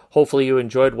here. Hopefully you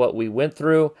enjoyed what we went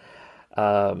through.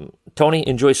 Tony,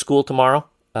 enjoy school tomorrow.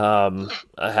 Have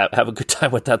a good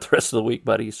time with that the rest of the week,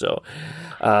 buddy. So,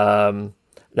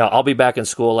 now I'll be back in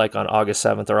school like on August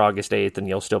 7th or August 8th, and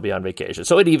you'll still be on vacation.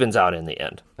 So it evens out in the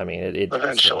end. I mean, it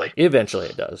eventually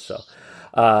it does. So,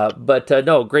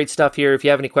 no, great stuff here. If you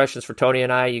have any questions for Tony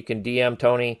and I, you can DM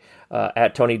Tony,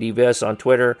 at Tony DVis on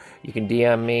Twitter. You can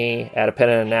DM me at a pen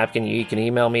and a napkin. You can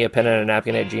email me at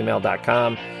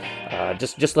penandανapkin@gmail.com.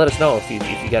 Just let us know if you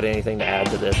got anything to add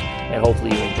to this, and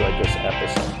hopefully you enjoyed this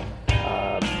episode.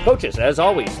 Coaches, as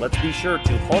always, let's be sure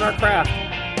to hone our craft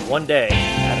one day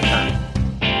at a time.